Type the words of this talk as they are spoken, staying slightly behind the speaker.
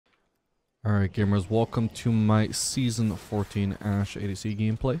Alright gamers, welcome to my Season 14 Ashe ADC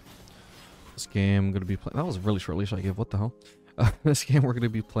gameplay. This game I'm going to be playing... That was a really short leash I gave, what the hell? This game we're going to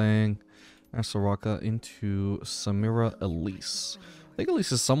be playing Ashe into Samira Elise. I think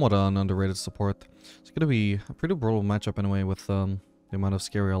Elise is somewhat an underrated support. It's going to be a pretty brutal matchup anyway with the amount of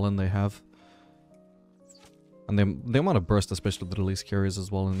scary LN they have. And the amount of burst especially that Elise carries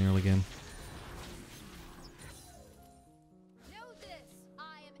as well in the early game.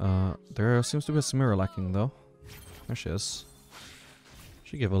 There seems to be a Samira lacking though. There she is.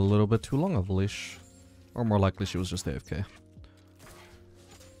 She gave a little bit too long of a leash. Or more likely she was just AFK.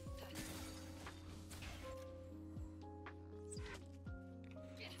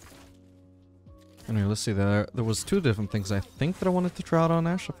 Anyway, let's see. There was two different things I think that I wanted to try out on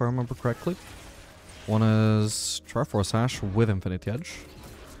Ashe, if I remember correctly. One is Triforce Ashe with Infinity Edge.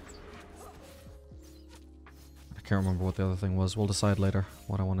 I can't remember what the other thing was. We'll decide later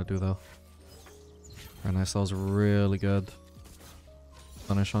what I want to do though. Very nice. That was really good.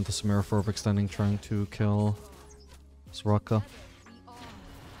 Punish onto Samira for overextending, trying to kill Soraka. I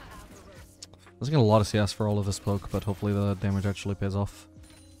was getting a lot of CS for all of this poke, but hopefully the damage actually pays off.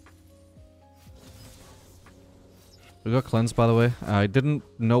 We got cleansed, by the way. I didn't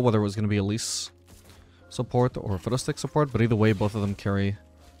know whether it was going to be Elise support or Fiddlestick support, but either way, both of them carry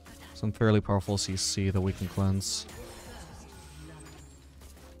some fairly powerful CC that we can cleanse.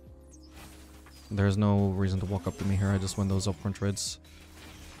 There's no reason to walk up to me here, I just win those upfront trades.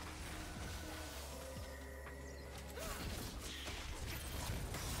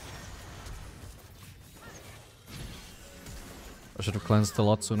 I should have cleansed a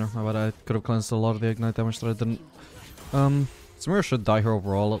lot sooner. I bet I could have cleansed a lot of the ignite damage that I didn't. Samira should die here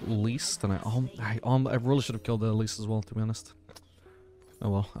overall at least, and I really should have killed the Elise as well, to be honest. Oh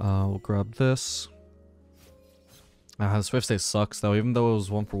well, we'll grab this. Swift Stay sucks though, even though it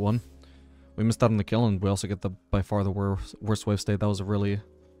was 1 for 1. We missed out on the kill, and we also get the by far the worst wave state. That was a really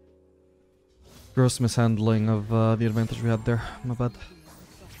gross mishandling of the advantage we had there. My bad.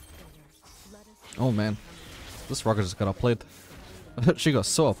 Oh man, this rocket just got outplayed. She got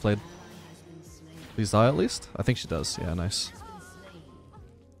so outplayed. Please die at least? I think she does. Yeah, nice.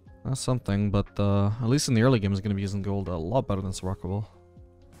 That's something, but at least in the early game is going to be using gold a lot better than Soraka will.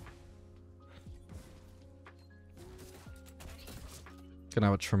 Gonna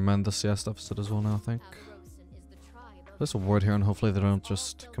have a tremendous CS deficit as well now, I think. There's a ward here, and hopefully they don't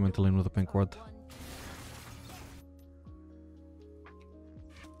just come into lane with a pink ward.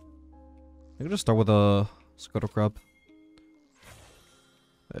 I can just start with a Scuttle Crab.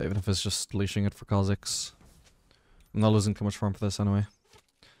 Even if it's just leashing it for Kha'Zix. I'm not losing too much farm for this anyway.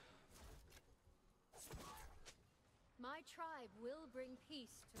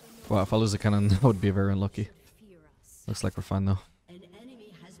 Wow, if I lose a cannon, that would be very unlucky. Looks like we're fine though.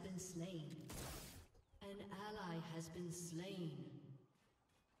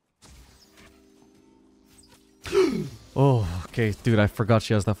 Oh, okay, dude, I forgot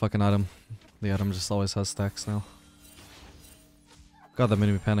she has that fucking item. The item just always has stacks now. God, that made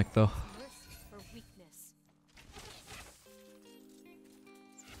me panic though.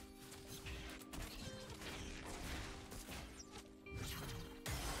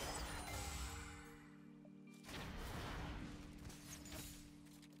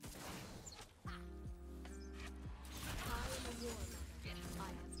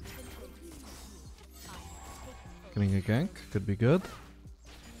 Getting a gank could be good.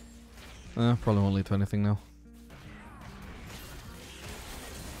 Probably won't lead to anything now.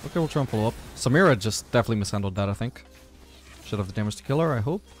 Okay, we'll try and follow up. Samira just definitely mishandled that, I think. Should have the damage to kill her, I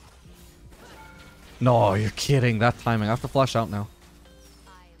hope. No, you're kidding. That timing. I have to flash out now.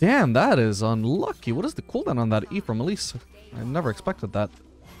 Damn, that is unlucky. What is the cooldown on that E from Elise? I never expected that.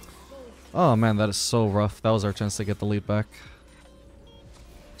 Oh man, that is so rough. That was our chance to get the lead back.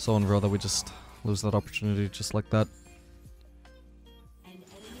 So unreal that we just lose that opportunity just like that.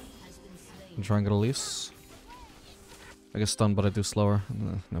 And try and get Elise. I get stunned, but I do slower.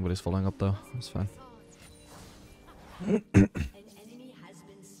 Nobody's following up though. It's fine.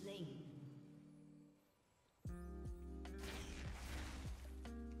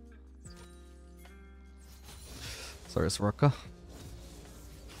 Sorry, Soraka.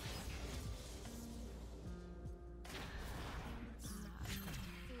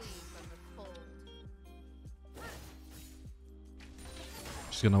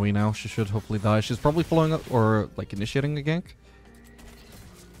 She's gonna win now. She should hopefully die. She's probably following up or like initiating a gank.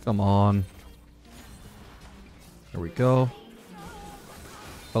 Come on. There we go.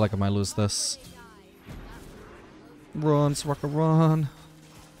 Feel like I might lose this. Run, Soraka, run.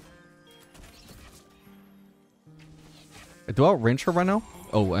 I do outrange her right now.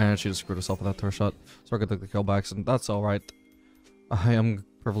 Oh, and she just screwed herself with that turret shot. So I could take the kill by accident. That's alright. I am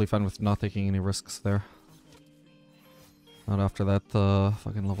perfectly fine with not taking any risks there. Not after that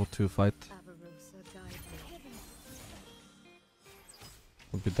fucking level 2 fight.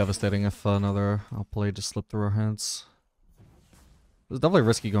 Would be devastating if another outplay just slipped through our hands. It's definitely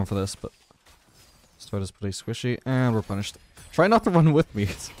risky going for this, but this fight is pretty squishy, and we're punished. Try not to run with me,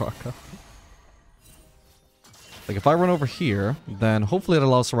 Soraka. Like, if I run over here, then hopefully it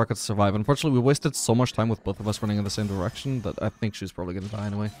allows Soraka to survive. Unfortunately, we wasted so much time with both of us running in the same direction that I think she's probably gonna die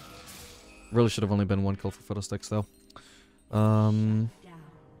anyway. Really should have only been 1 kill for Fiddlesticks, though.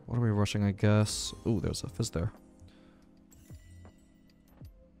 What are we rushing, I guess? Ooh, there's a fizz there.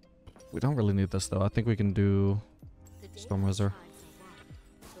 We don't really need this, though. I think we can do Storm Wizard.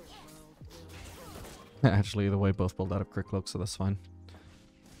 Actually, either way, both build out of Crit Cloak, so that's fine.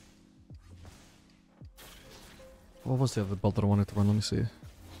 What was the other build that I wanted to run? Let me see.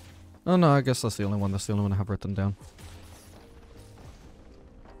 Oh no, I guess that's the only one. That's the only one I have written down.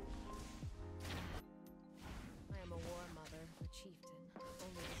 I am a war mother, a chieftain.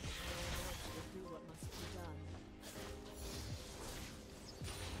 Only the will do what must be done.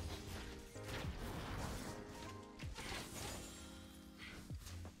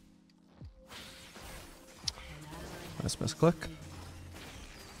 Nice misclick.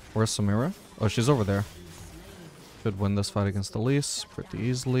 Where's Samira? Oh, she's over there. Should win this fight against Elise pretty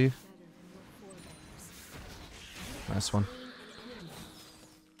easily. Nice one.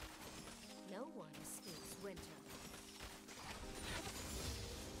 No one escapes winter.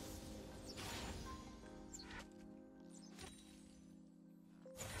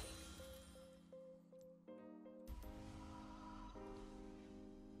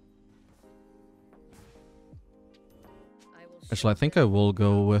 Actually, I think I will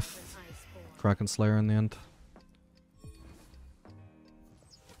go with Kraken Slayer in the end.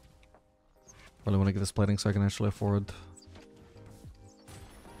 Really want to get this plating so I can actually afford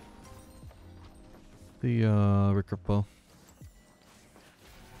the recruit bow.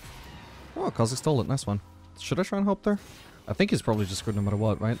 Oh, Kazik stole it. Nice one. Should I try and help there? I think he's probably just screwed no matter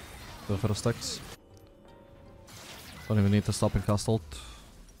what, right? The Fiddlesticks. Don't even need to stop and cast ult.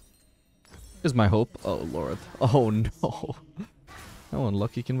 Is my hope. Oh lord. Oh no. How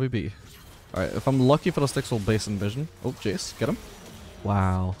unlucky can we be? Alright, if I'm lucky, Fiddlesticks will base in vision. Oh, Jace, get him.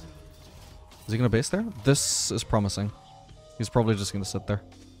 Wow. Is he gonna base there? This is promising. He's probably just gonna sit there.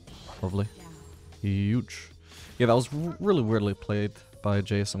 Probably. Huge. Yeah, that was really weirdly played by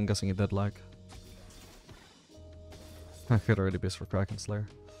Jace. I'm guessing he did lag. I could already base for Kraken Slayer.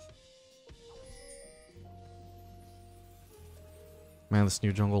 Man, this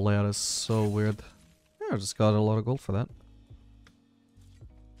new jungle layout is so weird. Yeah, I just got a lot of gold for that.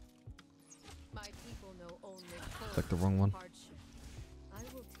 My people know only Click the wrong one. hardship. I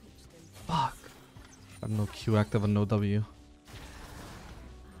will teach them. Fuck. I have no Q active and no W.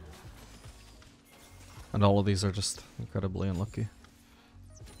 And all of these are just incredibly unlucky.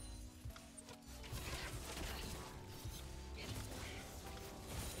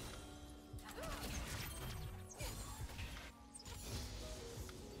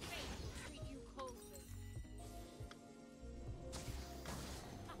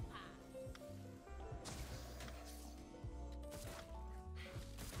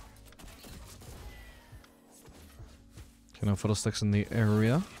 Okay, no Fiddlesticks in the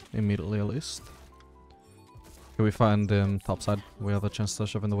area. Immediately at least. Okay, we find top side. We have a chance to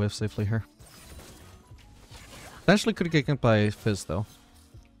shove in the wave safely here. Potentially could get ganked by Fizz though.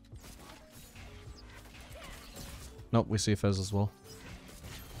 Nope, we see Fizz as well.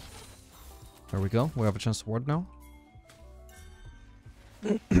 There we go. We have a chance to ward now.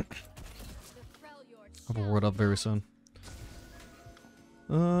 Have a ward up very soon.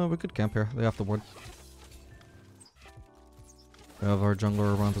 We could camp here. They have to ward. We have our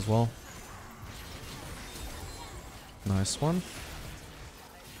jungler around as well. Nice one.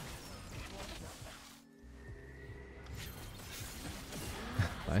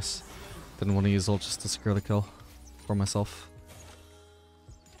 Nice. Didn't want to use ult just to secure the kill for myself.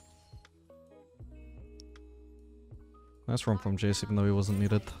 Nice run from Jace even though he wasn't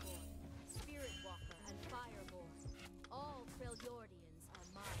needed. Spirit Walker and Fireborn. All Freljordians are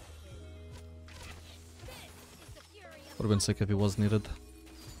my kin. This is the fury of Would have been sick if he was needed.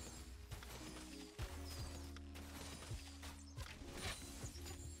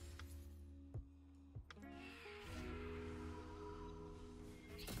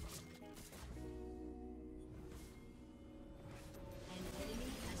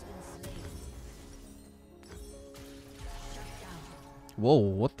 Whoa,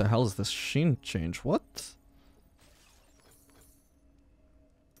 what the hell is this sheen change? What?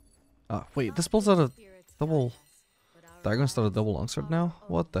 Wait, this builds out a double... Dagger instead of double longsword now?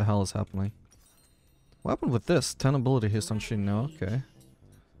 What the hell is happening? What happened with this? 10 ability haste on Shin, no, okay.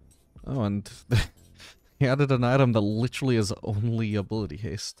 Oh, and he added an item that literally is only ability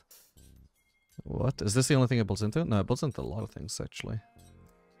haste. What? Is this the only thing it builds into? No, it builds into a lot of things, actually.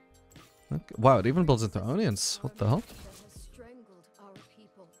 Okay. Wow, it even builds into onions. What the hell?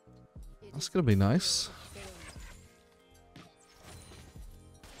 That's gonna be nice.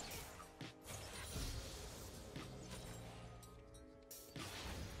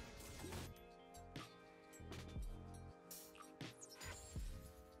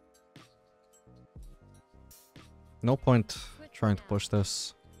 No point trying to push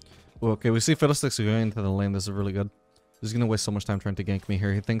this. Ooh, okay, we see Fiddlesticks going into the lane. This is really good. He's gonna waste so much time trying to gank me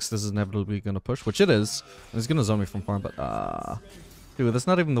here. He thinks this is inevitably gonna push, which it is. And he's gonna zone me from farm, but dude, that's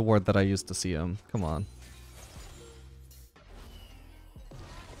not even the word that I used to see him. Come on.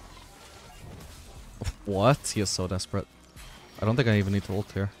 What? He is so desperate. I don't think I even need to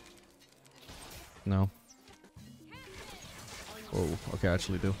ult here. No. Oh, okay, I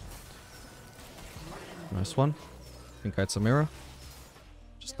actually do. Nice one. Think I had Samira.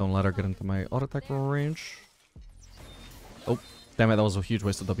 Just don't let her get into my auto attack range. Oh, damn it, that was a huge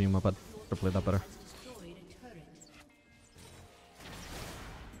waste of W, my bad. Could've played that better.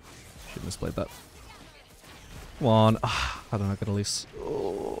 Should misplayed that. Come on. How did I not get a lease?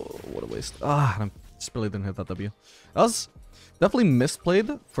 Oh, what a waste. I just really didn't hit that W. That was definitely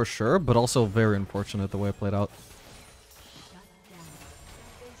misplayed for sure, but also very unfortunate the way it played out.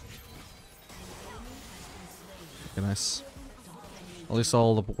 Okay, nice. At least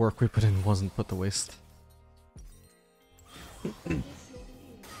all the work we put in wasn't put to waste.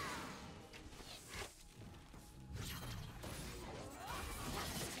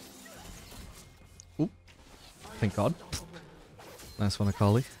 Oop. Thank God. Nice one,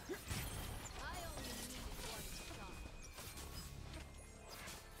 Akali.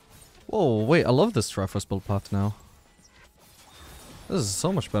 Whoa, wait, I love this Triforce build path now. This is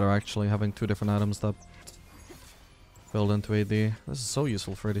so much better actually, having two different items that build into AD. This is so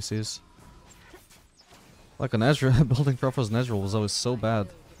useful for ADCs. Like on Ezreal, building Triforce in Ezreal was always so bad.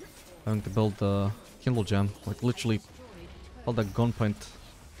 Having to build the Kindle Gem. Like literally held that gunpoint.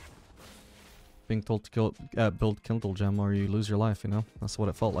 Being told to build Kindle Gem or you lose your life, you know? That's what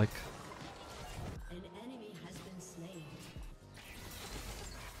it felt like.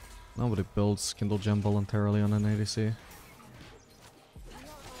 Nobody builds Kindle Gem voluntarily on an ADC.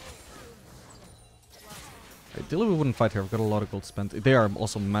 Ideally we wouldn't fight here, we've got a lot of gold spent. They are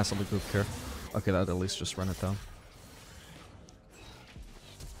also massively grouped here. Okay, that at least just ran it down.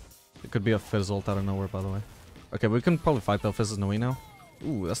 It could be a Fizz ult out of nowhere, by the way. Okay, we can probably fight though. Fizz is no E now.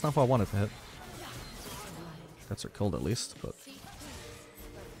 Ooh, that's not what I wanted to hit. Gets her killed at least, but...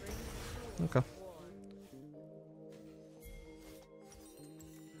 Okay.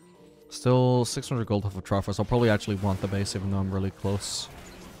 Still 600 gold off of Triforce. I'll probably actually want the base even though I'm really close.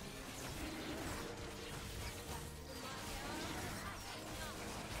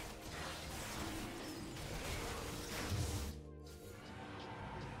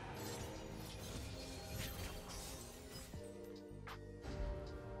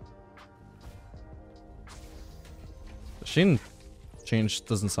 Sheen change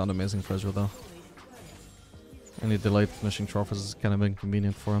doesn't sound amazing for Ezreal though. Any delayed finishing trophies is kind of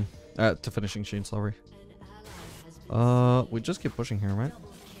inconvenient for him. To finishing Sheen, sorry. We just keep pushing here, right?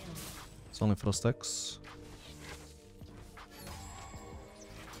 It's only Fiddlesticks.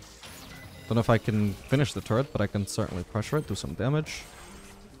 Don't know if I can finish the turret, but I can certainly pressure it, do some damage.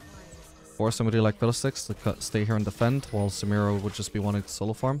 Force somebody like Fiddlesticks to stay here and defend, while Samira would just be wanting to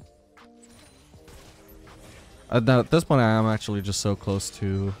solo farm. Now at this point I am actually just so close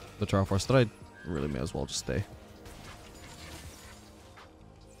to the Triforce that I really may as well just stay.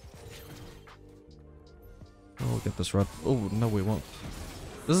 Oh, we'll get this red. Oh, no we won't.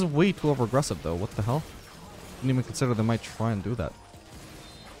 This is way too over-aggressive though, what the hell? Didn't even consider they might try and do that.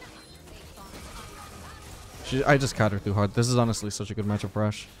 I just caught her too hard. This is honestly such a good matchup for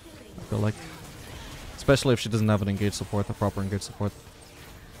Ashe, I feel like. Especially if she doesn't have an engaged support, a proper engaged support.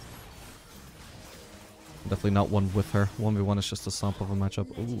 Definitely not one with her. 1v1 is just a stomp of a matchup.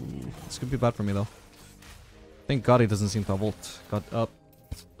 Ooh, this could be bad for me though. Thank God he doesn't seem to have ult. Got up.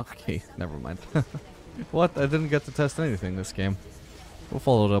 Okay, never mind. What? I didn't get to test anything this game. We'll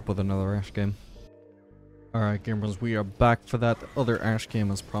follow it up with another Ashe game. Alright gamers, we are back for that other Ashe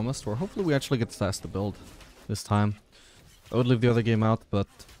game as promised, where hopefully we actually get to test the build this time. I would leave the other game out, but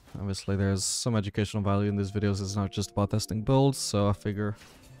obviously there's some educational value in these videos. It's not just about testing builds, so I figure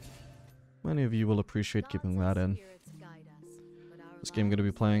many of you will appreciate keeping that in. This game gonna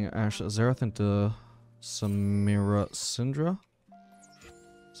be playing Ashe Xerath into Samira Syndra.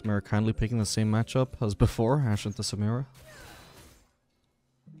 Samira kindly picking the same matchup as before, Ashe into Samira.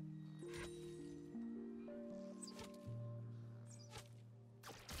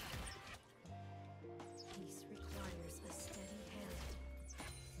 Peace requires a steady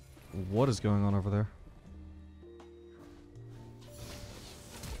hand. What is going on over there?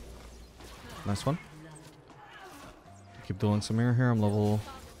 Nice one. Keep dueling Samira here. I'm level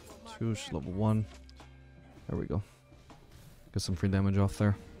 2, she's level 1. There we go. Get some free damage off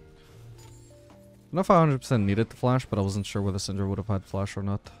there. I don't know if I 100% needed the flash, but I wasn't sure whether Syndra would have had flash or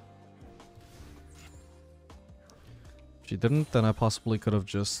not. If she didn't, then I possibly could have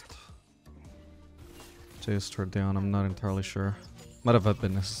just chased her down. I'm not entirely sure. Might have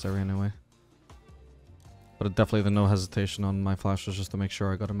been necessary anyway. But definitely the no hesitation on my flash was just to make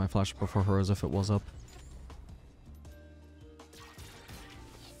sure I got in my flash before her as if it was up.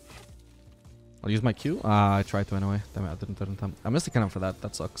 I'll use my Q. I tried to anyway. Damn it, I didn't. I missed the cannon for that.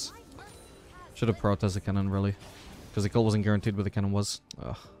 That sucks. Should have prioritized the cannon, really. Because the kill wasn't guaranteed, but the cannon was.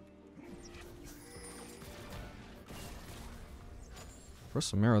 Ugh. For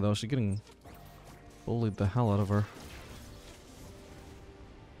Samira, though, she's getting bullied the hell out of her.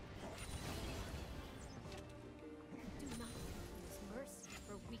 Do not use mercy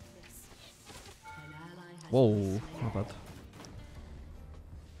for weakness. Whoa, not bad.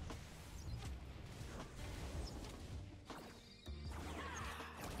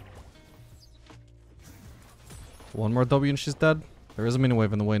 One more W and she's dead. There is a mini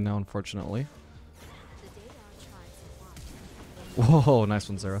wave in the way now, unfortunately. The data on tribes Whoa, nice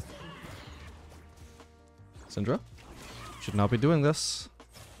one, Xerath. Syndra? Should not be doing this.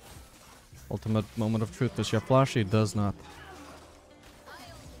 Ultimate moment of truth. Does she have flash? She does not.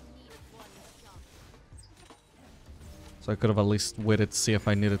 So I could have at least waited to see if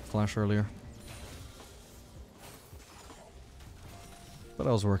I needed flash earlier. But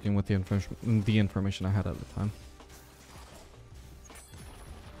I was working with the information I had at the time.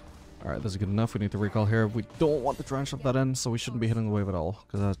 Alright, this is good enough. We need to recall here. We don't want to trench up that end, so we shouldn't be hitting the wave at all,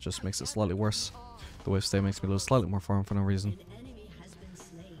 because that just makes it slightly worse. The wave stay makes me lose slightly more farm for no reason.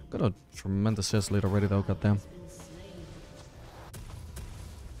 Got a tremendous hit lead already though, goddamn.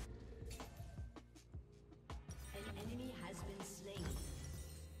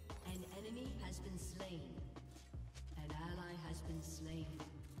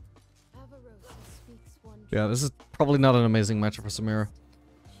 Yeah, this is probably not an amazing matchup for Samira.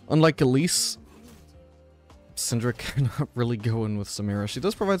 Unlike Elise, Syndra cannot really go in with Samira. She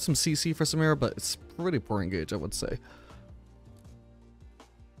does provide some CC for Samira, but it's pretty poor engage, I would say.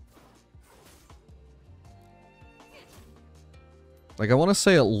 Like, I want to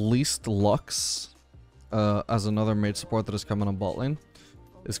say at least Lux, as another mage support that is coming on bot lane,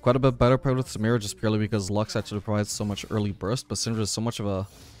 is quite a bit better paired with Samira, just purely because Lux actually provides so much early burst, but Syndra is so much of a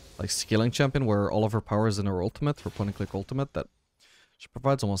like scaling champion where all of her power is in her ultimate, her point and click ultimate, that she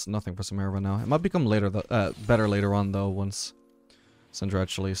provides almost nothing for Samira right now. It might become later, better later on though, once Syndra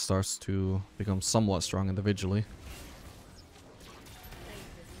actually starts to become somewhat strong individually.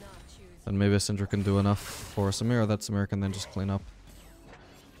 And maybe Syndra can do enough for Samira that Samira can then just clean up.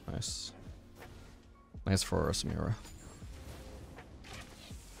 Nice. Nice for Samira.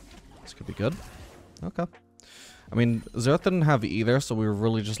 This could be good. Okay. I mean, Xerath didn't have either, so we were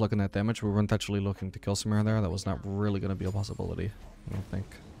really just looking at damage. We weren't actually looking to kill Samira there. That was not really going to be a possibility, I don't think.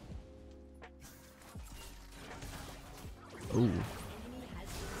 Ooh.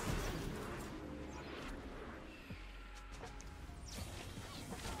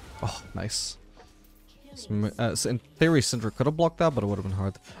 Oh, nice. So in theory, Syndra could have blocked that, but it would have been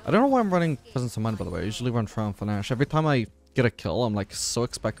hard. I don't know why I'm running Presence of Mind, by the way. I usually run Triumph on Ashe. Every time I get a kill, I'm like so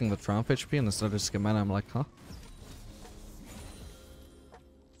expecting the Triumph HP, and instead I just get mana, I'm like, huh?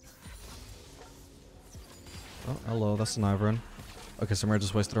 Oh, hello, that's an Ivern. Okay, Samira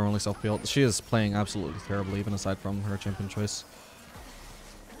just wasted her only self-heal. She is playing absolutely terribly, even aside from her champion choice.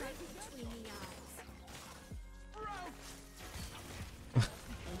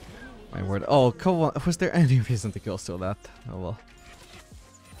 My word. Oh, come on. Was there any reason to kill still that? Oh well.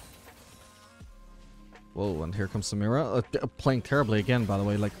 Whoa, and here comes Samira. Playing terribly again, by the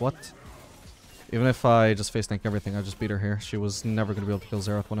way. Like, what? Even if I just face tank everything, I just beat her here. She was never going to be able to kill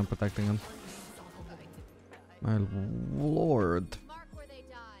Xerath when I'm protecting him. My lord.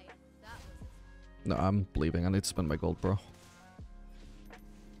 No, I'm leaving. I need to spend my gold, bro.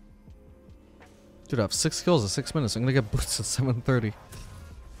 Dude, I have 6 kills in 6 minutes. I'm gonna get boots at 7:30.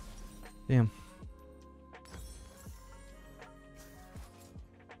 Damn.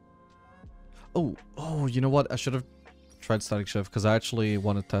 Oh, you know what? I should have tried Static Shift because I actually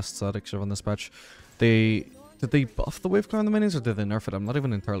want to test Static Shift on this patch. Did they buff the wave clear on the minis or did they nerf it? I'm not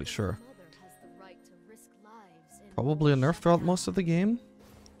even entirely sure. Probably a nerf throughout most of the game,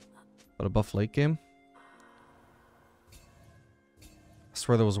 but a buff late game. I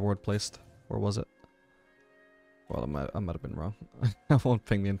swear there was a ward placed. Where was it? Well, I might have been wrong. I won't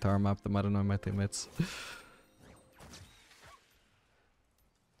ping the entire map. That might annoy my teammates.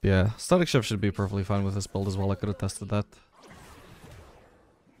 Yeah, Static Shift should be perfectly fine with this build as well. I could have tested that.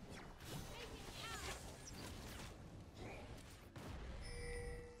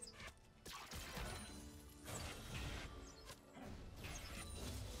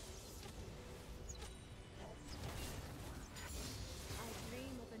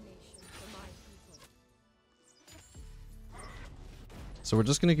 So we're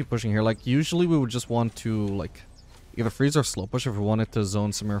just gonna keep pushing here. Like, usually we would just want to, like, either freeze or slow push if we wanted to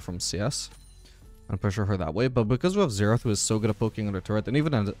zone Samira from CS and pressure her that way. But because we have Xerath, who is so good at poking under turret, and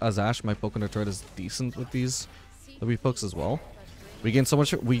even as Ashe, my poke under turret is decent with these W pokes as well. We gain so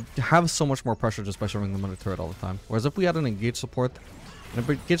much, we have so much more pressure just by shoving them under turret all the time. Whereas if we had an engage support, and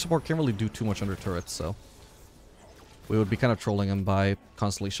engage support can't really do too much under turret, so we would be kind of trolling him by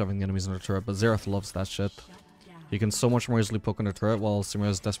constantly shoving the enemies under turret. But Xerath loves that shit. You can so much more easily poke under turret while Samira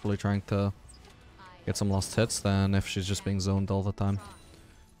is desperately trying to get some lost hits than if she's just being zoned all the time.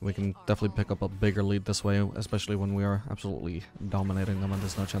 We can definitely pick up a bigger lead this way, especially when we are absolutely dominating them and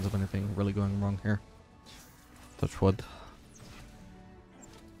there's no chance of anything really going wrong here. Touch wood.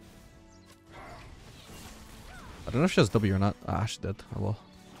 I don't know if she has W or not. Ah, she did. Oh well.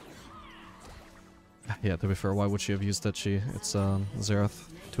 Yeah, to be fair, why would she have used it? It's Xerath.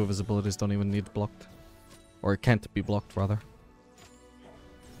 2 of his abilities don't even need blocked. Or it can't be blocked, rather.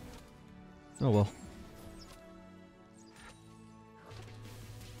 Oh well.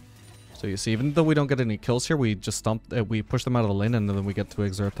 So you see, even though we don't get any kills here, we just we push them out of the lane and then we get to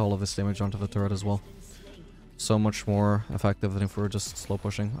exert all of this damage onto the turret as well. So much more effective than if we were just slow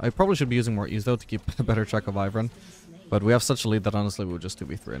pushing. I probably should be using more E's though to keep a better track of Ivern. But we have such a lead that honestly we would just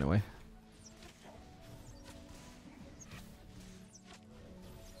 2v3 anyway.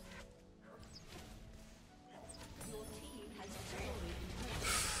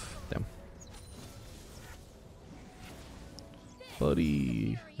 Damn.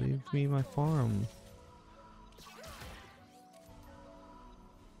 Buddy, leave me my farm.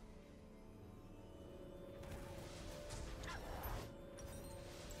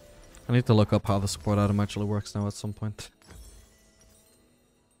 I need to look up how the support item actually works now at some point.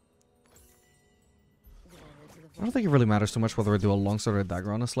 I don't think it really matters too much whether I do a longsword or a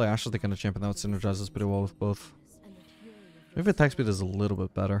dagger, honestly. Ashe is the kind of champion that synergizes pretty well with both. Maybe attack speed is a little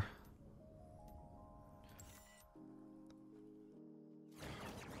bit better.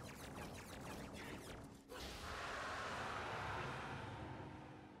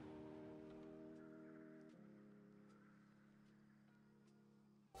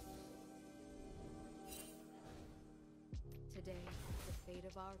 Today, the fate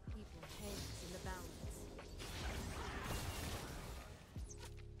of our people hangs in the balance.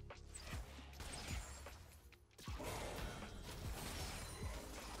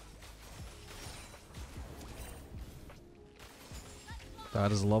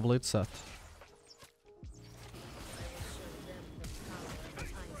 That is a lovely set.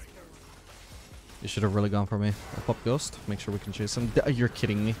 You should have really gone for me. I'll pop Ghost, make sure we can chase him. You're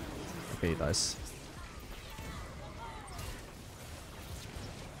kidding me. Okay, he dies.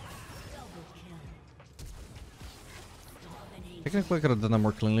 Technically, I could have done that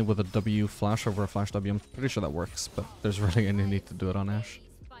more cleanly with a W flash over a flash W. I'm pretty sure that works, but there's really any need to do it on Ashe.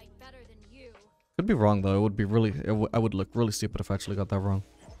 Could be wrong though. It would be really. I would look really stupid if I actually got that wrong.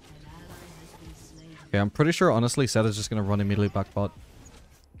 Okay, I'm pretty sure, honestly, Seth is just gonna run immediately back bot.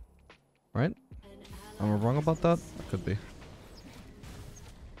 Right? Am I wrong about that? I could be.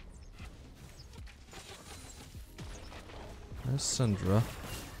 There's Syndra.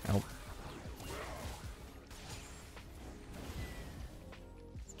 Help.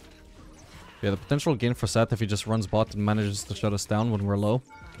 Yeah, the potential gain for Seth if he just runs bot and manages to shut us down when we're low,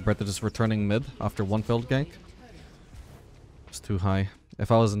 compared to just returning mid after one failed gank, it's too high.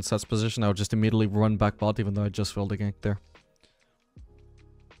 If I was in Seth's position, I would just immediately run back bot even though I just failed a gank there.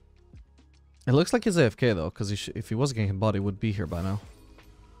 It looks like he's AFK though, because if he was ganking bot, he would be here by now.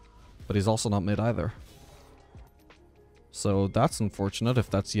 But he's also not mid either. So that's unfortunate if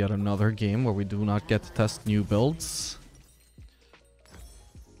that's yet another game where we do not get to test new builds.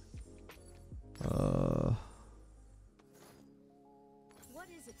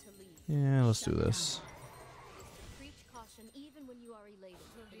 Yeah, let's do this.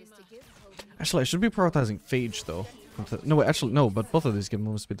 Actually, I should be prioritizing Phage though. No, wait, actually, no, but both of these give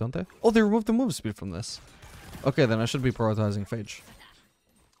movement speed, don't they? Oh, they removed the movement speed from this. Okay, then I should be prioritizing Phage.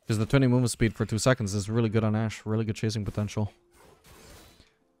 Because the 20 movement speed for 2 seconds is really good on Ashe. Really good chasing potential.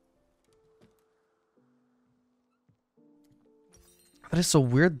 That is so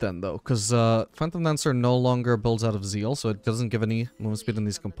weird then, though. Because Phantom Dancer no longer builds out of Zeal, so it doesn't give any movement speed in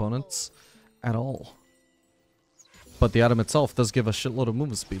these components at all. But the item itself does give a shitload of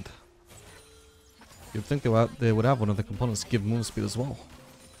movement speed. You'd think they would have one of the components give movement speed as well.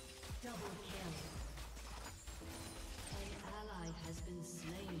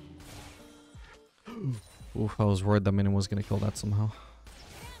 Oof, I was worried that minion was gonna kill that somehow.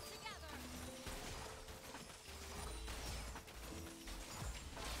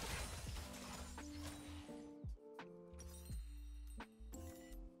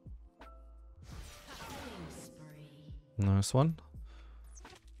 Nice one.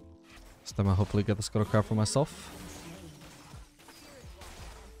 This time I hopefully get the Scuttle Crab for myself.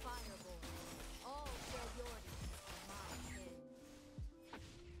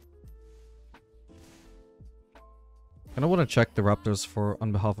 And I want to check the Raptors for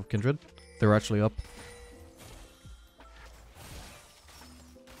on behalf of Kindred. They're actually up.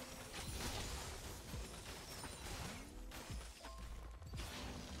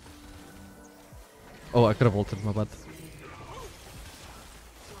 Oh, I could have ulted, my bad.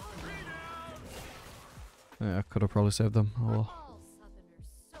 Yeah, I could have probably saved them. Oh well.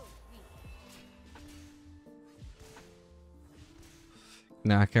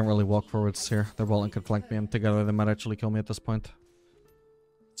 Nah, I can't really walk forwards here. Their bottom could flank me, and together they might actually kill me at this point.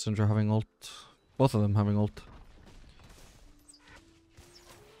 Syndra having ult. Both of them having ult.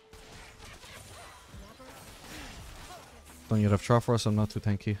 Don't yet have Triforce, so I'm not too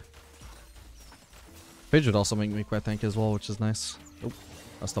tanky. Phage would also make me quite tanky as well, which is nice. Oh,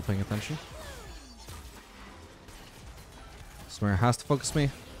 I stopped paying attention. Smear has to focus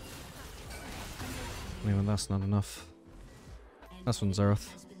me. And even that's not enough. That's one Xerath.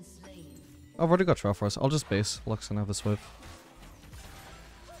 I've already got Triforce. I'll just base. Lux can have this wave.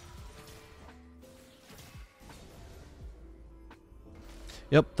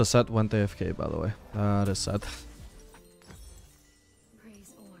 Yep, the set went AFK, by the way. That is sad.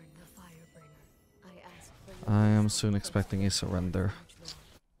 I am soon expecting a surrender.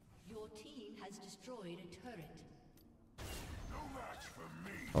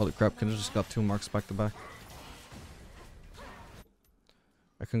 Holy crap, can I just got 2 marks back to back?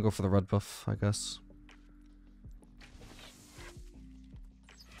 I can go for the red buff, I guess.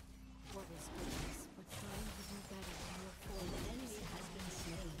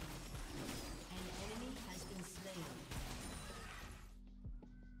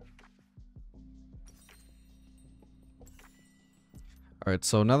 Alright,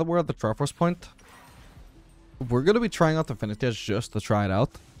 so now that we're at the Triforce point, we're going to be trying out the Infinity Edge just to try it out.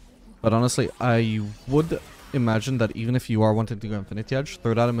 But honestly, I would imagine that even if you are wanting to go Infinity Edge,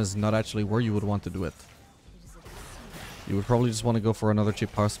 third item is not actually where you would want to do it. You would probably just want to go for another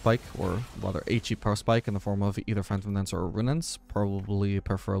cheap power spike, or rather a cheap power spike in the form of either Phantom Dancer or Runeance.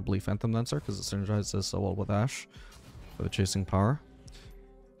 Preferably Phantom Dancer, because it synergizes so well with Ashe for the chasing power.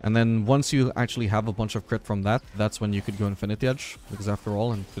 And then once you actually have a bunch of crit from that, that's when you could go Infinity Edge. Because after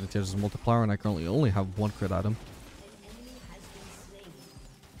all, Infinity Edge is a multiplier and I currently only have 1 crit item.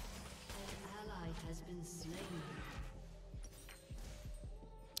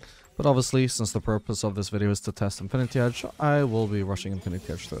 But obviously, since the purpose of this video is to test Infinity Edge, I will be rushing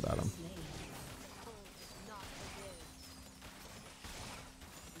Infinity Edge third item.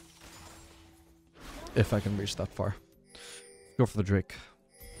 If I can reach that far. Go for the Drake.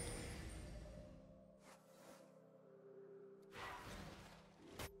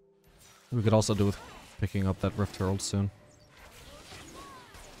 We could also do with picking up that Rift Herald soon.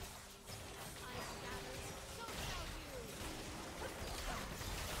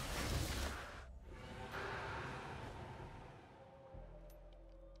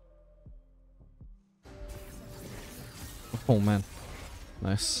 Oh man,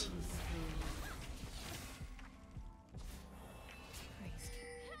 nice.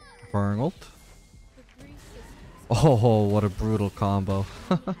 Firing ult. Oh, what a brutal combo.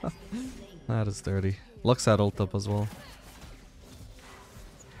 That is dirty. Lux had ult up as well.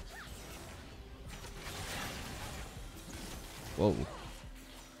 Whoa.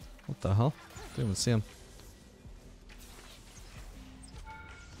 What the hell? Didn't even see him.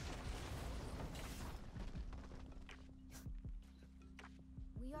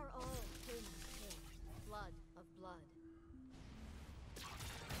 We are all kin, blood of blood.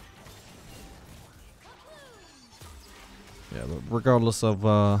 Yeah, but regardless of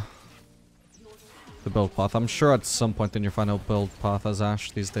the build path. I'm sure at some point in your final build path as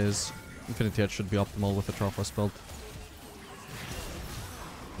Ashe these days, Infinity Edge should be optimal with the Triforce build.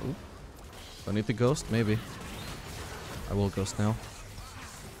 Ooh. Do I need to ghost? Maybe. I will ghost now.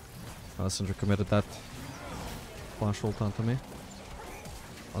 Syndra committed that flash ult onto me.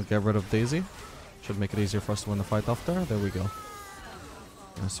 I'll get rid of Daisy. Should make it easier for us to win the fight off there. There we go.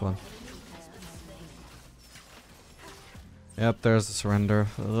 Nice one. Yep, there's the surrender.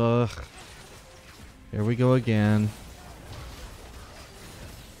 Ugh. Here we go again.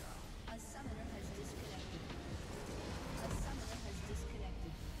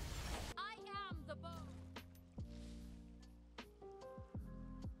 I am the bone.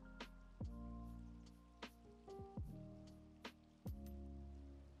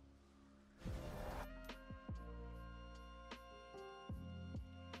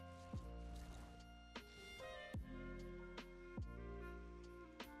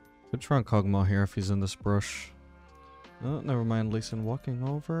 Could try on Kog'Maw here if he's in this brush. Oh, never mind. Lee Sin walking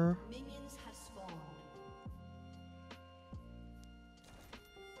over. Minions have spawned.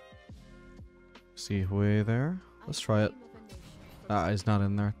 See way there. Let's try it. Ah, he's not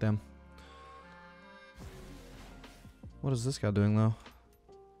in there. Damn. What is this guy doing though?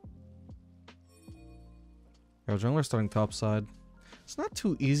 Yo, jungler's starting top side. It's not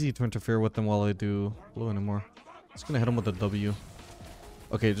too easy to interfere with them while I do blue anymore. Just gonna hit him with a W.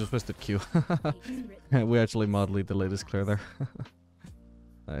 Okay, just wasted Q. We actually mildly delayed his clear there.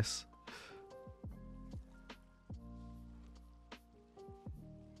 Nice.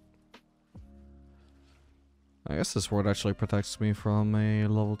 I guess this ward actually protects me from a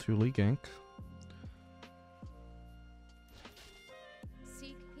level 2 Lee gank.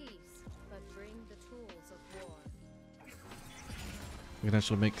 Seek peace, but bring the tools of war. We can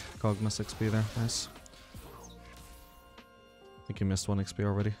actually make Kog'Maw 6p there. Nice. I think he missed 1 XP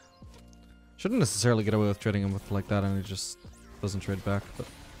already. Shouldn't necessarily get away with trading him with like that, and he just doesn't trade back, but...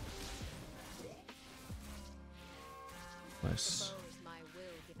 Nice. My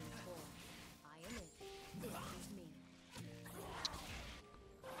will given form. I am it. It is me.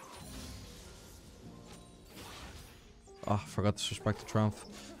 Ah, forgot to switch back to Triumph.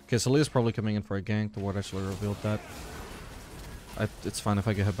 Okay, so Lee's probably coming in for a gank. The ward actually revealed that. It's fine if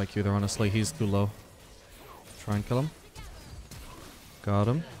I get hit by Q there, honestly. He's too low. Try and kill him. Got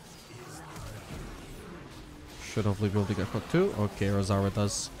him. Should hopefully be able to get hooked too. Okay, Rosara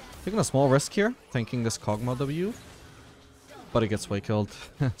does. Taking a small risk here, tanking this Kog'Maw W. But it gets way killed.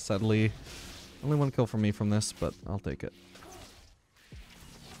 Sadly, only 1 kill for me from this, but I'll take it.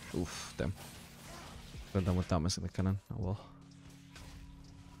 Oof, damn. Could have done without missing the cannon. Oh well.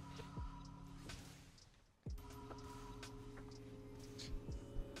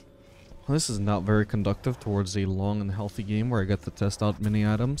 This is not very conductive towards a long and healthy game where I get to test out mini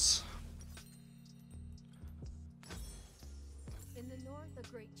items. In the north, a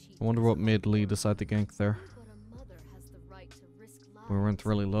great chief. I wonder what made Lee decide to gank there. But a mother has the right to risk lives. We weren't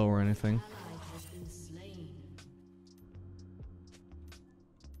really low or anything. Ally has been slain.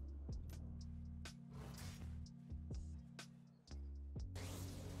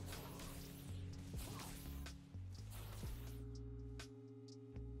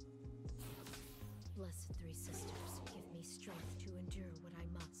 Blessed three sisters, give me strength to endure what I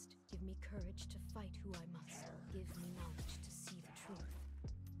must. Give me courage to fight who I must. Give me knowledge to see the truth.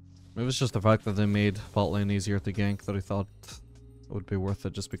 Maybe it's just the fact that they made bot lane easier to gank that I thought it would be worth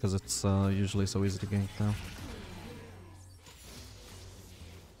it just because it's usually so easy to gank now.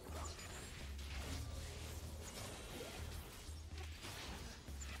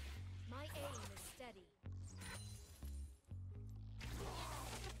 My aim is steady.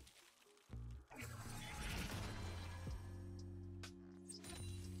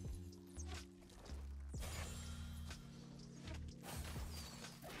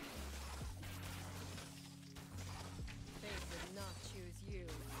 Fate did not choose you.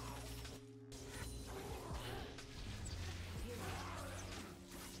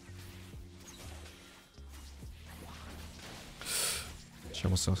 She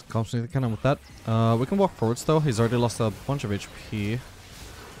almost accomplished the cannon with that. We can walk forwards though. He's already lost a bunch of HP.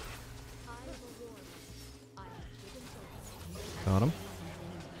 I will warn. I have given birth. Got him.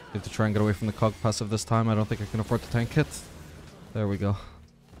 Need to try and get away from the Cog passive this time. I don't think I can afford to tank it. There we go.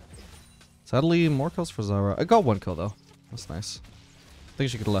 Sadly, more kills for Zara. I got 1 kill though. That's nice. I think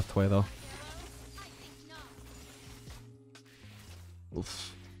she could have left away though. I think not.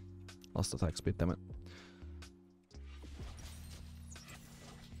 Oof. Lost attack speed, damn it.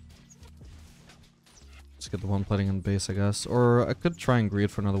 Let's get the one plating in base, I guess. Or I could try and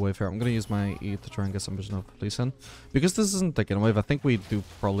greed for another wave here. I'm gonna use my E to try and get some vision of police in. Because this isn't like a wave, I think we do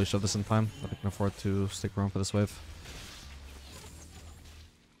probably shove this in time. I can afford to stick around for this wave.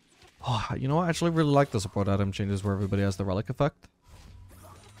 Oh, you know what? I actually really like the support item changes where everybody has the relic effect.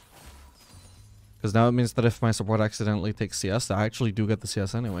 Because now it means that if my support accidentally takes CS, I actually do get the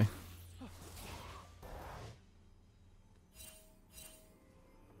CS anyway.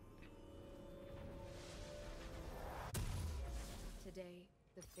 Today,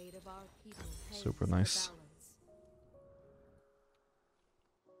 the fate of our people hangs Super in the nice. balance.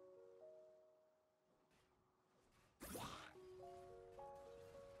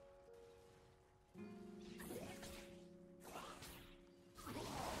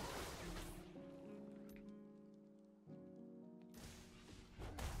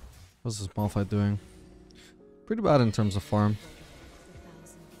 What's this Malphite doing? Pretty bad in terms of farm.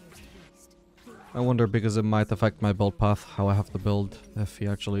 I wonder, because it might affect my build path, how I have to build if he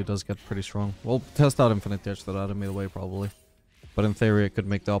actually does get pretty strong. We'll test out Infinite Edge that item either way, probably. But in theory, it could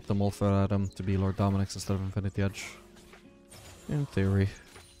make the optimal for that item to be Lord Dominic's instead of Infinite Edge. In theory.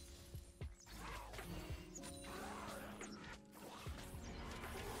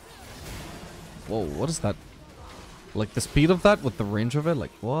 Whoa, what is that? Like the speed of that with the range of it?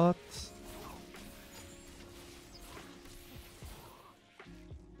 Like, what?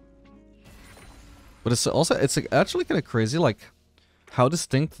 But it's also, it's like actually kind of crazy, like, how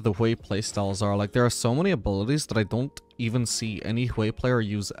distinct the Hui playstyles are. Like, there are so many abilities that I don't even see any Hui player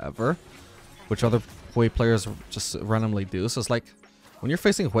use ever, which other Hui players just randomly do. So it's like, when you're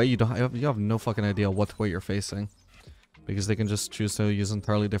facing Hui, you have no fucking idea what Hui you're facing. Because they can just choose to use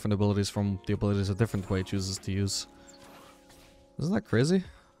entirely different abilities from the abilities a different Hui chooses to use. Isn't that crazy?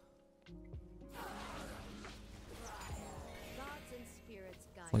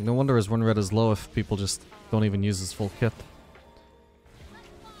 Like, no wonder his run rate is low if people just don't even use his full kit.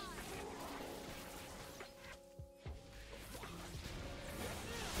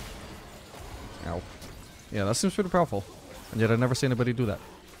 Ow. Yeah, that seems pretty powerful. And yet I never see anybody do that.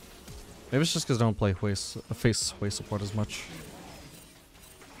 Maybe it's just because I don't play face Hui support as much.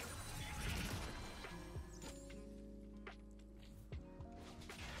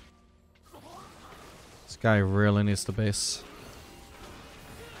 This guy really needs to base.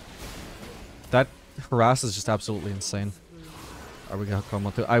 That harass is just absolutely insane. Are we gonna come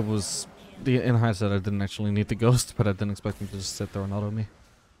on to? In hindsight, I didn't actually need the ghost, but I didn't expect him to just sit there and auto me.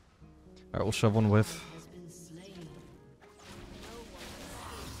 Alright, we'll shove one whiff.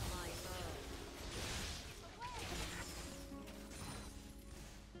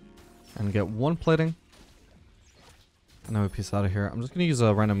 And get one plating. And now we piece out of here. I'm just gonna use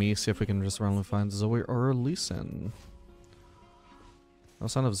a random E, see if we can just randomly find Zoe or Lee Sin. No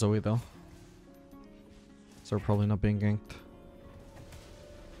sign of Zoe though. So we're probably not being ganked.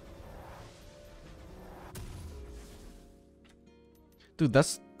 Dude,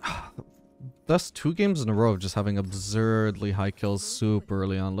 that's 2 games in a row of just having absurdly high kills super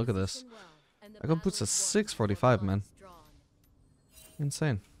early on. Look at this. I got boots at 645, man.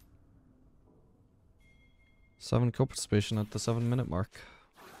 Insane. 7 kill participation at the 7-minute mark.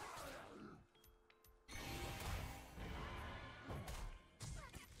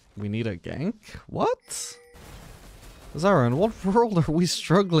 We need a gank? What? Zara, in what world are we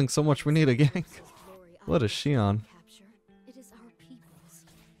struggling so much we need a gank? What is she on?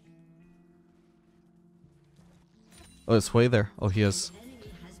 Oh, it's way there. Oh, he is.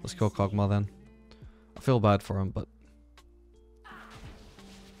 Let's go Kog'Maw then. I feel bad for him, but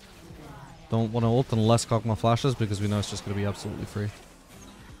don't want to ult unless Kog'Maw flashes because we know it's just going to be absolutely free.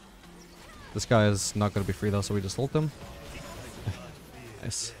 This guy is not going to be free though, so we just ult him.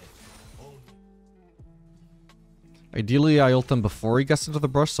 Nice. Ideally, I ult him before he gets into the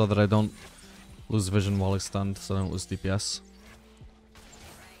brush so that I don't lose vision while he's stunned, so I don't lose DPS.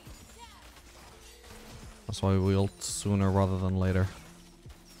 That's why we ult sooner rather than later.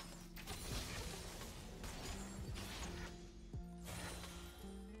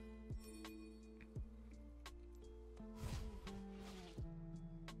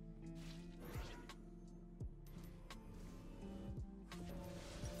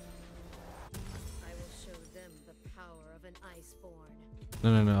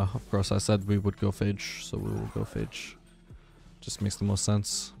 No, of course I said we would go Phage, so we will go Phage. Just makes the most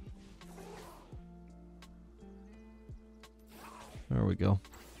sense. There we go.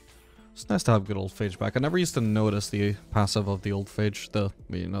 It's nice to have good old Phage back. I never used to notice the passive of the old Phage,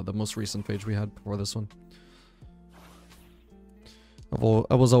 the most recent Phage we had before this one.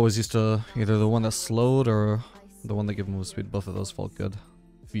 I was always used to either the one that slowed or the one that gave move speed. Both of those felt good.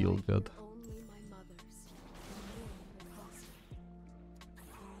 Feel good.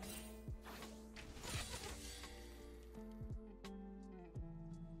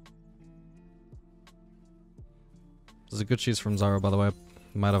 a good cheese from Zara, by the way.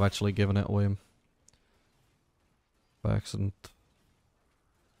 Might have actually given it away by accident.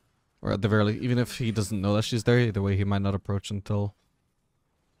 Or at the very least, even if he doesn't know that she's there, either way he might not approach until...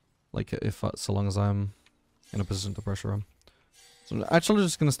 Like, if so long as I'm in a position to pressure him. So I'm actually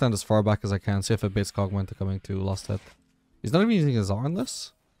just gonna stand as far back as I can, see if it baits Cogma into coming to Lost Hit. He's not even using his R on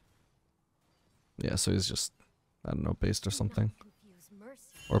this? Yeah, so he's just, I don't know, based or something.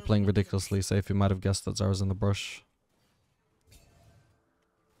 Or playing ridiculously safe. He might have guessed that Zara's in the brush.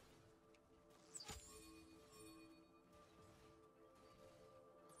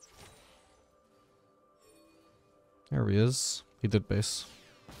 There he is. He did base.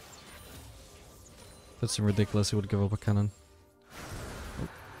 If it seemed ridiculous, he would give up a cannon.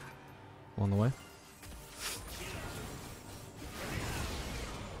 Oh. On the way.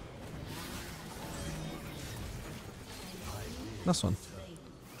 Nice one.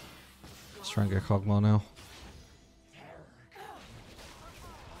 Let's try and get Kog'Maw now.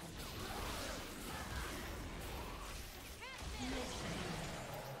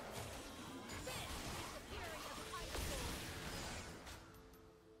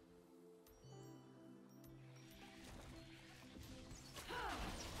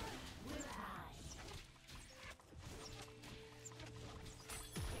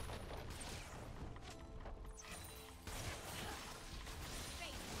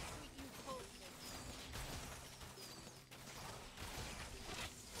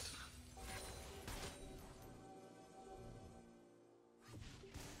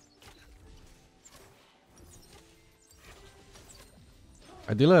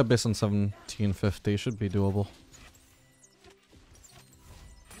 Ideally a base on 1750 should be doable.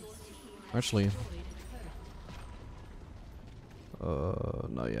 Actually...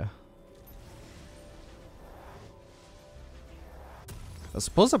 no, yeah. I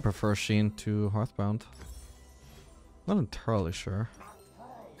suppose I prefer Sheen to Hearthbound. Not entirely sure.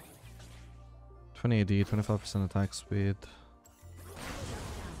 20 AD, 25% attack speed.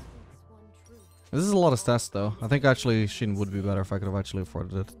 This is a lot of stats though. I think actually Sheen would be better if I could have actually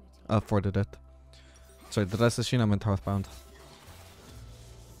afforded it. Sorry, did I say Sheen? I meant Hearthbound.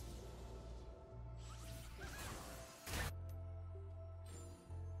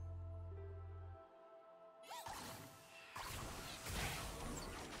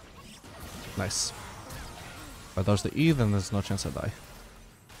 Nice. If I dodge the E, then there's no chance I die.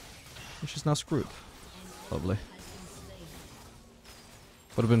 Which is now screwed. Lovely.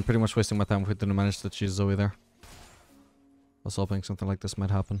 Would have been pretty much wasting my time if we didn't manage to cheese Zoe there. I was hoping something like this might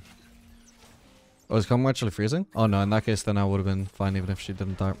happen. Oh, is Kog'Maw actually freezing? Oh no, in that case then I would have been fine even if she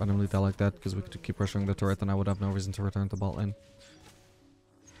didn't randomly die like that, because we could keep pressuring the turret and I would have no reason to return to bot lane.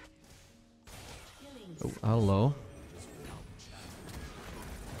 Oh, hello.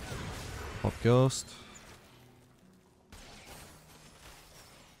 Pop Ghost.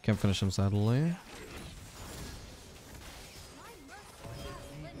 Can't finish him sadly.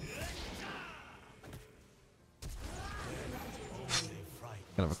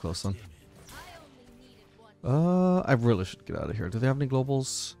 Kind of a close one. I really should get out of here. Do they have any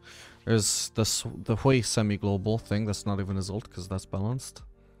globals? There's the Hui semi-global thing. That's not even his ult because that's balanced.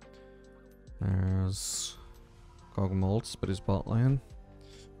 There's Kog'Maw ults, but he's bot lane.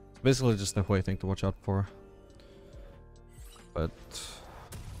 It's basically just the Hui thing to watch out for. But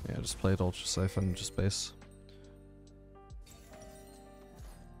yeah, just play it ultra safe and just base.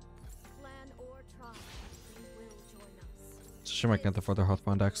 She might can't afford their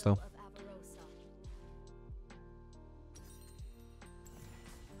Hearthbound axe though.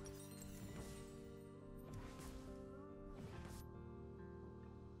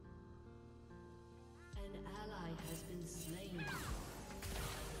 An ally has been slain.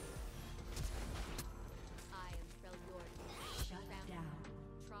 Shut down.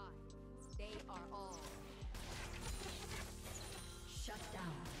 They are all. Shut down.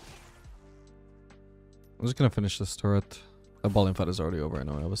 I'm just gonna finish this turret. The bowling fight is already over, I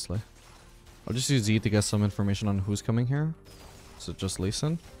know, obviously. I'll just use Z to get some information on who's coming here. So just Lee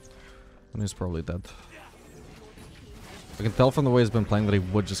Sin. And he's probably dead. I can tell from the way he's been playing that he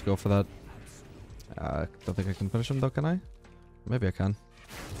would just go for that. I don't think I can finish him though, can I? Maybe I can.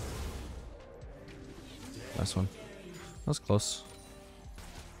 Nice one. That was close.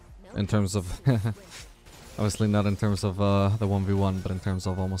 In terms of... obviously not in terms of the 1v1, but in terms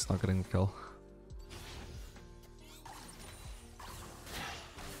of almost not getting the kill.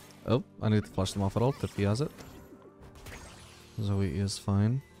 Oh, I need to flush them off at ult if he has it. Zoe is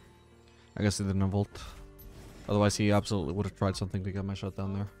fine. I guess he didn't have ult. Otherwise he absolutely would have tried something to get my shot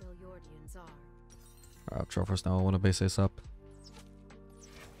down there. Alright, Trophies now. I want to base ace up.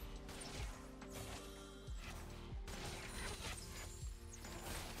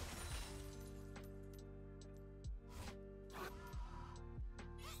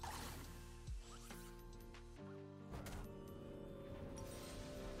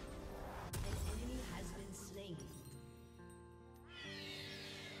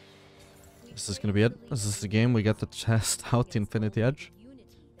 This is gonna be it. This is the game we get to test out the Infinity Edge.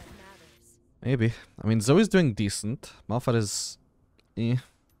 Maybe. I mean, Zoe's doing decent. Malphite is... eh.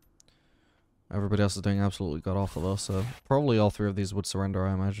 Everybody else is doing absolutely god-awful though, so probably all three of these would surrender,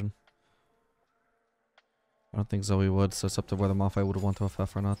 I imagine. I don't think Zoe would, so it's up to whether Malphite would want to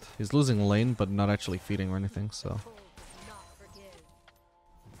FF or not. He's losing lane, but not actually feeding or anything, so...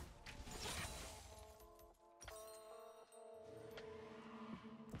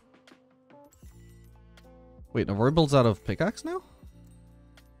 Wait, no, Roy builds out of pickaxe now?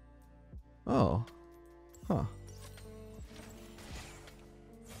 Oh. Huh.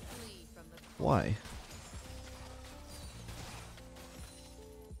 Why?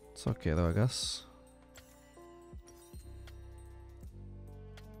 It's okay though, I guess.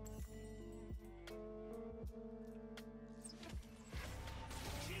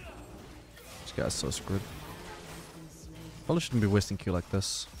 This guy's so screwed. Probably shouldn't be wasting Q like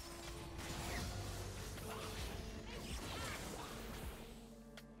this.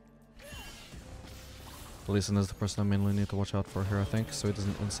 Leeson is the person I mainly need to watch out for here, I think, so he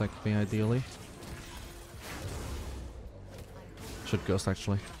doesn't insect me ideally. Should ghost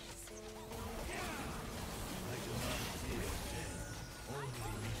actually.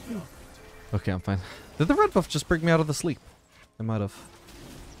 Okay, I'm fine. Did the red buff just bring me out of the sleep? It might have.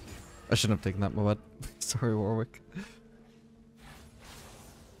 I shouldn't have taken that, my bad. Sorry, Warwick.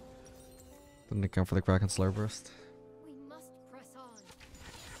 Didn't account for the Kraken Slayer burst.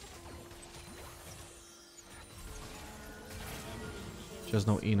 She has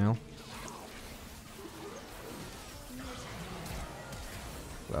no E now.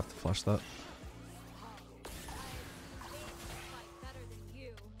 We'll have to flash that.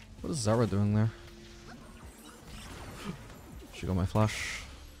 What is Zara doing there? She got my flash.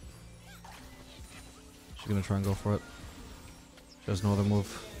 She's gonna try and go for it. She has no other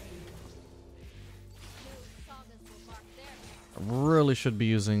move. I really should be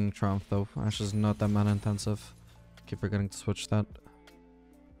using Triumph though. Ashe is not that mana intensive. Keep forgetting to switch that.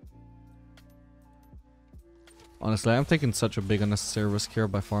 Honestly, I'm taking such a big unnecessary risk here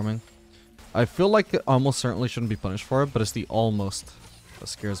by farming. I feel like it almost certainly shouldn't be punished for it, but it's the almost that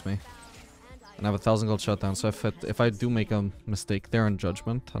scares me. And I have 1,000 gold shutdown, so if I do make a mistake there in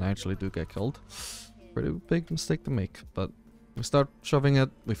judgment, and I actually do get killed, pretty big mistake to make. But we start shoving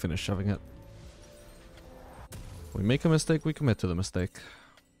it, we finish shoving it. We make a mistake, we commit to the mistake.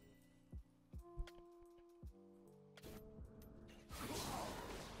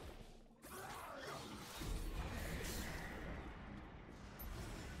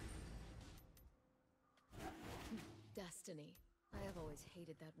 Destiny. I have always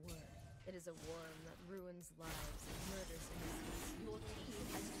hated that word. It is a worm that ruins lives and murders innocents. Your team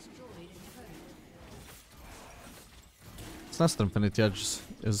has destroyed a turret. It's nice that Infinity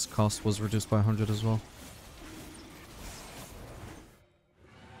Edge's cost was reduced by 100 as well.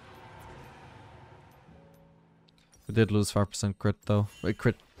 We did lose 5% crit though. Wait,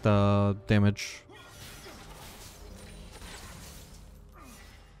 crit damage.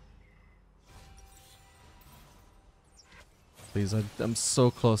 Please, I'm so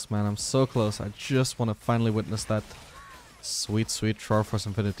close, man. I'm so close. I just want to finally witness that sweet, sweet Triforce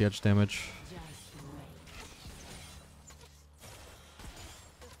Infinity Edge damage.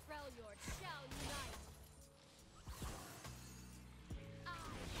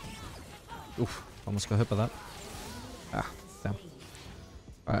 Oof, almost got hit by that. Ah, damn.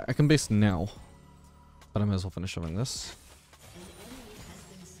 Alright, I can base now. But I may as well finish shoving this.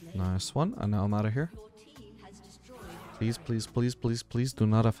 Nice one. And now I'm out of here. Please, please, please, please, please do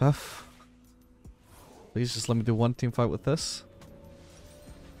not FF. Please just let me do one team fight with this.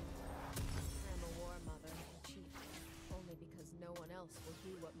 I'm a war mother, chief, only because no one else will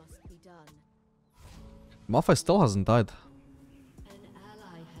do what must be done. Malphite still hasn't died. An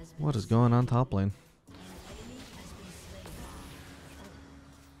ally has been What is going on top lane?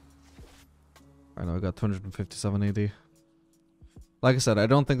 I know I got 257 AD. Like I said, I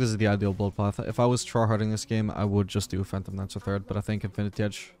don't think this is the ideal build path. If I was tryharding this game, I would just do Phantom Knights or third, but I think Infinity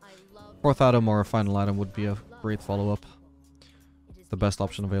Edge, fourth item or a final item would be a great follow-up. The best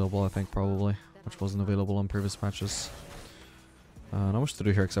option available, I think, probably, which wasn't available on previous patches. Not much to do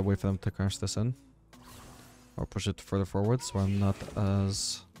here except wait for them to crash this in. Or push it further forward so I'm not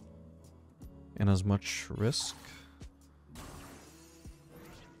as in as much risk.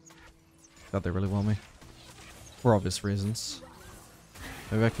 God, they really want me. For obvious reasons.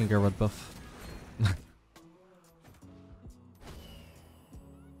 Maybe I can get red buff.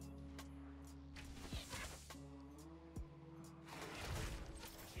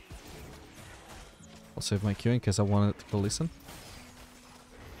 I'll save my Q in case I want it to kill Lee Sin.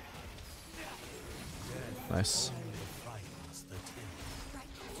 Nice.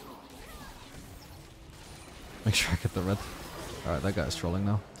 Make sure I get the red. Alright, that guy's trolling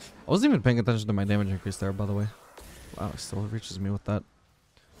now. I wasn't even paying attention to my damage increase there, by the way. Wow, he still reaches me with that.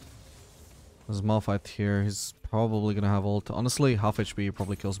 There's Malphite here. He's probably gonna have ult. Honestly, half HP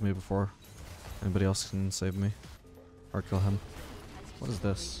probably kills me before anybody else can save me. Or kill him. What is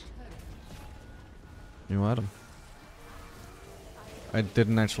this? New item. I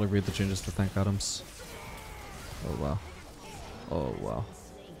didn't actually read the changes to tank items. Oh wow. Oh wow.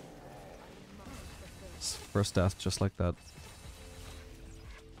 First death just like that.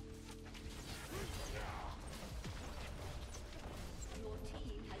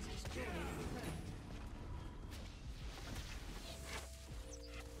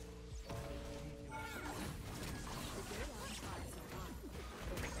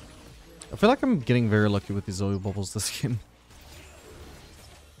 I feel like I'm getting very lucky with these Zoe bubbles this game.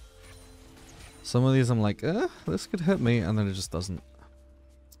 Some of these I'm like, this could hit me, and then it just doesn't.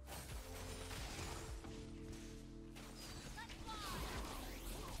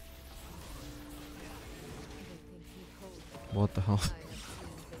 What the hell?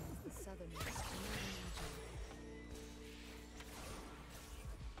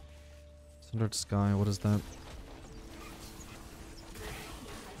 Sundered Sky, what is that?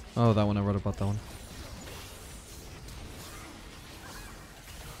 Oh, that one, I read about that one.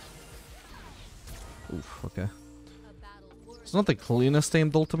 Oof, okay. It's not the cleanest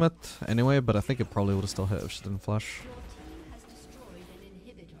aimed ultimate anyway, but I think it probably would have still hit if she didn't flash.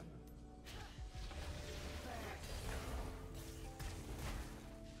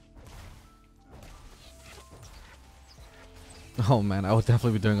 Oh man, I would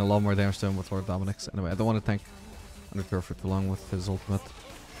definitely be doing a lot more damage to him with Lord Dominic's. Anyway, I don't want to tank Undercurve for too long with his ultimate.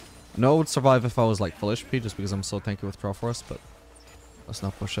 I know it would survive if I was like full HP, just because I'm so tanky with Triforce, but let's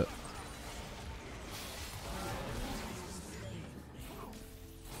not push it.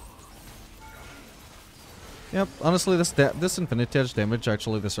 Yep, honestly, this Infinity Edge damage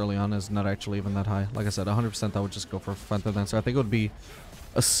actually this early on is not actually even that high. Like I said, 100% I would just go for Phantom Dancer. I think it would be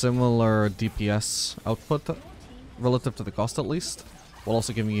a similar DPS output relative to the cost at least, while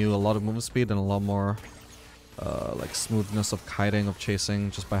also giving you a lot of movement speed and a lot more like smoothness of kiting, of chasing,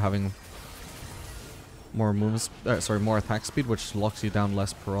 just by having more more attack speed, which locks you down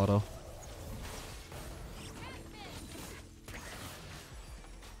less per auto.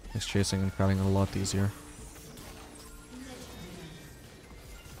 Makes chasing and kiting a lot easier.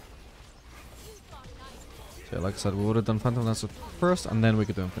 So yeah, like I said, we would have done Phantom Dancer first, and then we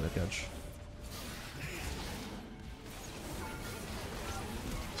could do Infinite Edge.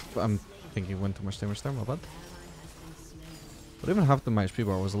 But I'm thinking went too much damage there, my bad. But even half the my HP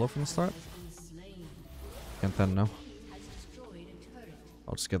bar was low from the start. Can't then no.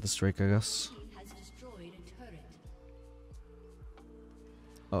 I'll just get the streak, I guess.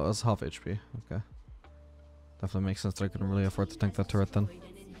 Oh, that's half HP. Okay. Definitely makes sense that I couldn't really afford to tank that turret then.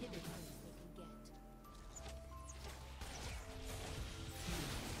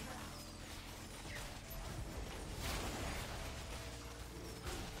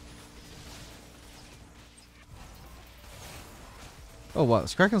 Oh wow,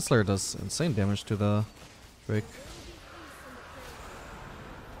 this Kraken Slayer does insane damage to the Drake.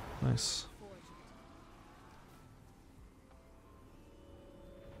 Nice.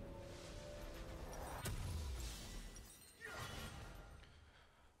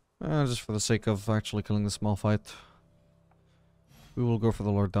 Just for the sake of actually killing the small fight, we will go for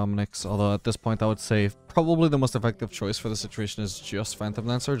the Lord Dominic's, although at this point I would say probably the most effective choice for the situation is just Phantom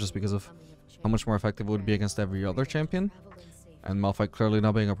Dancer, just because of how much more effective it would be against every other champion. And Malphite clearly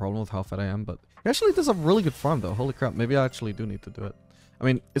not being a problem with how fed I am, but he actually does a really good farm though. Holy crap, maybe I actually do need to do it. I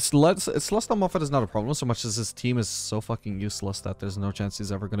mean, it's less that Malphite is not a problem so much as his team is so fucking useless that there's no chance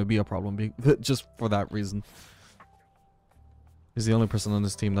he's ever going to be a problem just for that reason. He's the only person on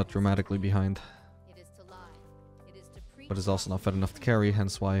this team that's dramatically behind. But is also not fed enough to carry,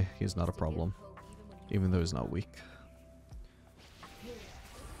 hence why he's not a problem. Even though he's not weak.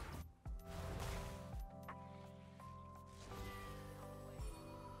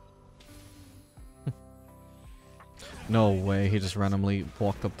 No way, he just randomly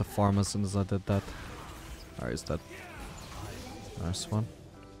walked up the farm as soon as I did that. Alright, he's dead. Nice one.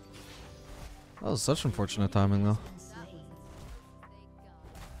 That was such unfortunate timing though.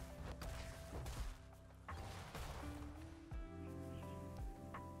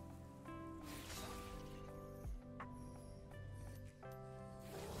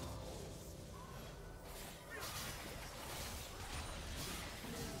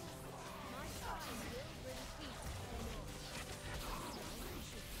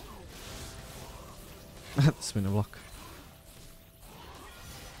 Spinner block.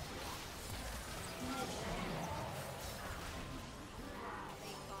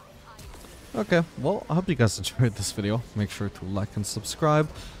 Okay, well, I hope you guys enjoyed this video. Make sure to like and subscribe.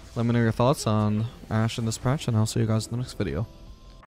 Let me know your thoughts on Ashe in this patch, and I'll see you guys in the next video.